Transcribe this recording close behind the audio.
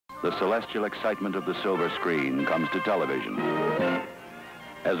the celestial excitement of the silver screen comes to television.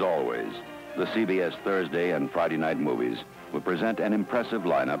 As always, the CBS Thursday and Friday night movies will present an impressive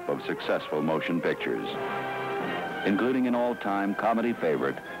lineup of successful motion pictures, including an all-time comedy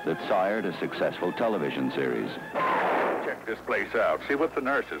favorite that sired a successful television series. Check this place out. See what the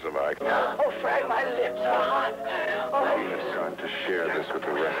nurses are like. Oh, Frank, my lips are hot. Oh, We're going to share this with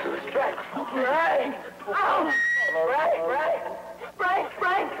the rest of us. Frank! Oh,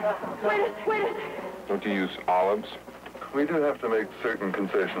 Frank! Wait a... Don't you use olives? We do have to make certain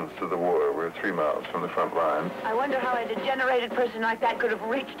concessions to the war. We're 3 miles from the front line. I wonder how a degenerated person like that could have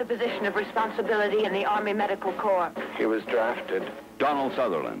reached a position of responsibility in the Army Medical Corps. He was drafted. Donald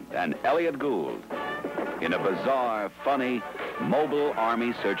Sutherland and Elliot Gould in a bizarre, funny, mobile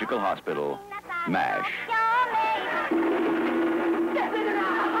Army surgical hospital, MASH.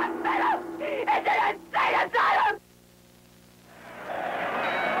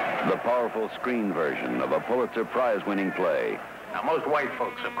 The powerful screen version of a Pulitzer Prize-winning play. Now, most white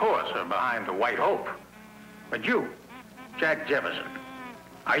folks, of course, are behind the White Hope. But you, Jack Jefferson,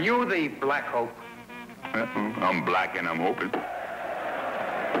 are you the Black Hope? I'm black and I'm hoping.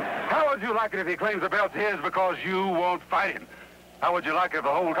 How would you like it if he claims the belt's his because you won't fight him? How would you like it if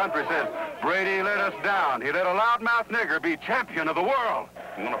the whole country says, Brady let us down. He let a loudmouth nigger be champion of the world?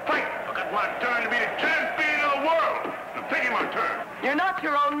 I'm gonna fight. Look at my turn to be the champion of the world. I'm taking my turn. You're not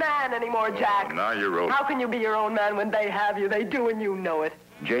your own man anymore, Jack. Now you're old. How can you be your own man when they have you? They do and you know it.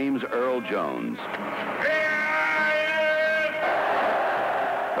 James Earl Jones,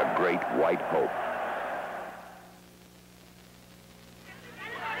 the Great White Hope.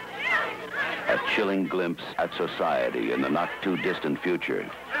 A chilling glimpse at society in the not-too-distant future.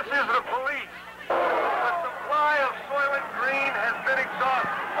 This is the police. The supply of Soylent Green has been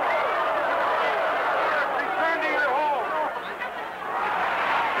exhausted. Return to your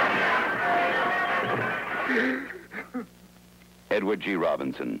home. Edward G.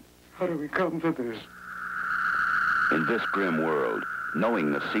 Robinson. How do we come to this? In this grim world,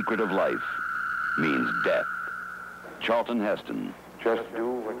 knowing the secret of life means death. Charlton Heston. Just do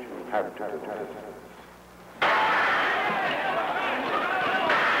what you have to do.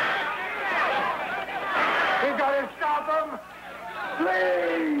 We gotta stop him!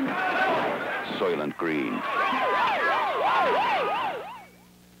 Please! Soylent Green.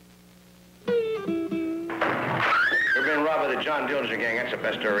 You're being robbed by the John Dillinger gang. That's the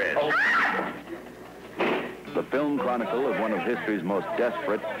best there is. The film chronicle of one of history's most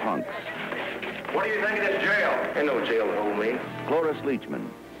desperate punks. What do you think of this jail? Ain't no jail to hold me. Cloris Leachman,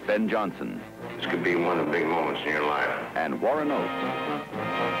 Ben Johnson, This could be one of the big moments in your life. and Warren Oates.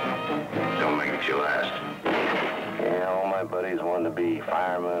 Don't make it your last. Yeah, all my buddies wanted to be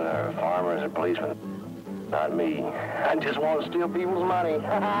firemen or farmers or policemen. Not me. I just want to steal people's money.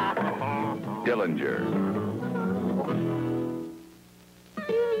 Dillinger.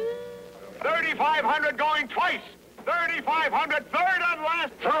 3,500 going twice. 3,500 third and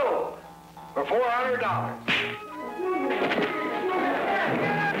last throw for $400.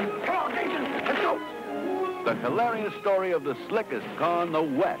 Come on, Jason, let's go. The hilarious story of the slickest con the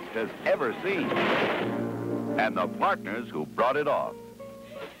West has ever seen. And the partners who brought it off.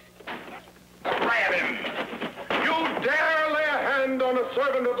 Grab him. You dare lay a hand on a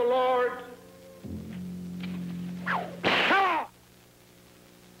servant of the Lord?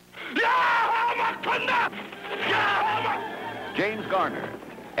 James Garner,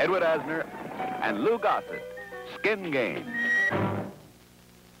 Edward Asner, and Lou Gossett. Skin Game.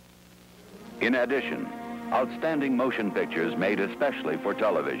 In addition, outstanding motion pictures made especially for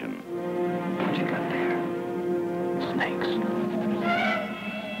television. What you got there? Snakes.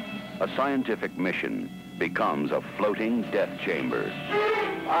 A scientific mission becomes a floating death chamber.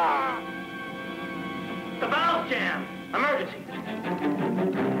 The valve jam. Emergency.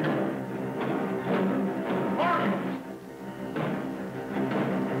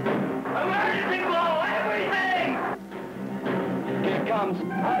 Emergency blow. Everything. Here it comes.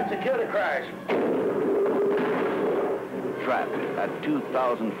 It's a killer crash. Trapped at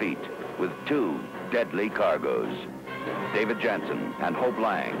 2,000 feet with 2 deadly cargoes. David Janssen and Hope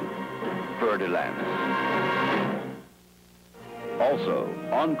Lang. Fer de Lance. Also,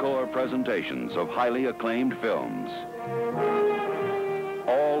 encore presentations of highly acclaimed films.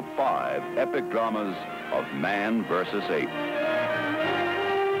 All 5 epic dramas of man versus ape.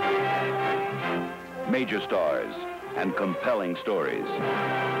 Major stars and compelling stories.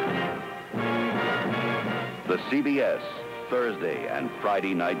 The CBS Thursday and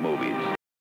Friday night movies.